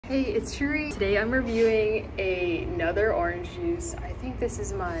Hey, it's Shuri. Today I'm reviewing another orange juice. I think this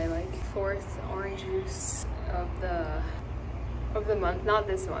is my fourth orange juice of the month. Not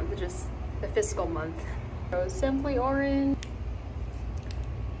this month, just the fiscal month. So Simply Orange,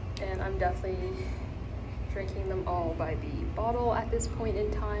 and I'm definitely drinking them all by the bottle at this point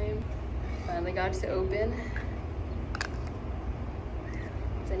in time. Finally got it to open.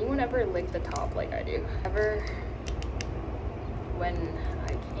 Does anyone ever lick the top like I do? Ever? When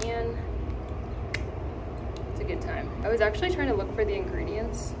I can. It's a good time. I was actually trying to look for the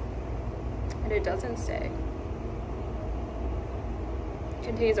ingredients and it doesn't say. It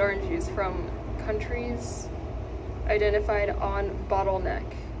contains orange juice from countries identified on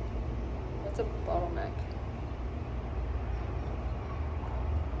bottleneck. What's a bottleneck?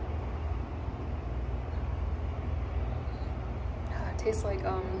 It tastes like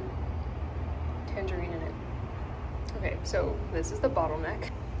tangerine in it. Okay, so this is the bottleneck.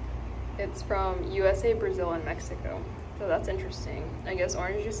 It's from USA, Brazil, and Mexico. So that's interesting. I guess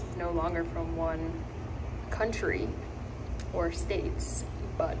orange juice is no longer from one country or states,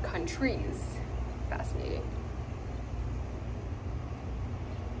 but countries. Fascinating.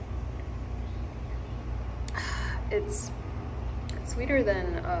 It's sweeter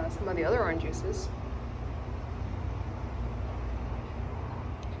than some of the other orange juices.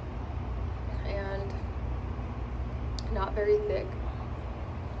 And not very thick.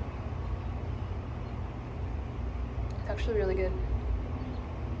 It's actually really good.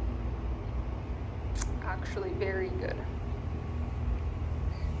 Actually very good.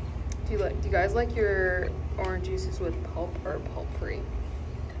 Do you guys like your orange juices with pulp or pulp free?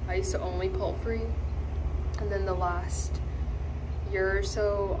 I used to only pulp free, and then the last year or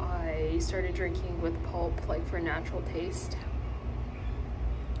so I started drinking with pulp, like for natural taste.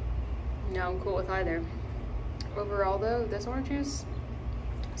 Now I'm cool with either. Overall though, this orange juice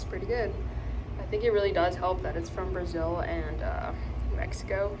is pretty good. I think it really does help that it's from Brazil and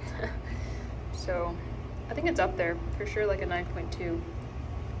Mexico. So I think it's up there for sure, like a 9.2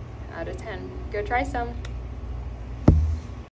 out of 10. Go try some.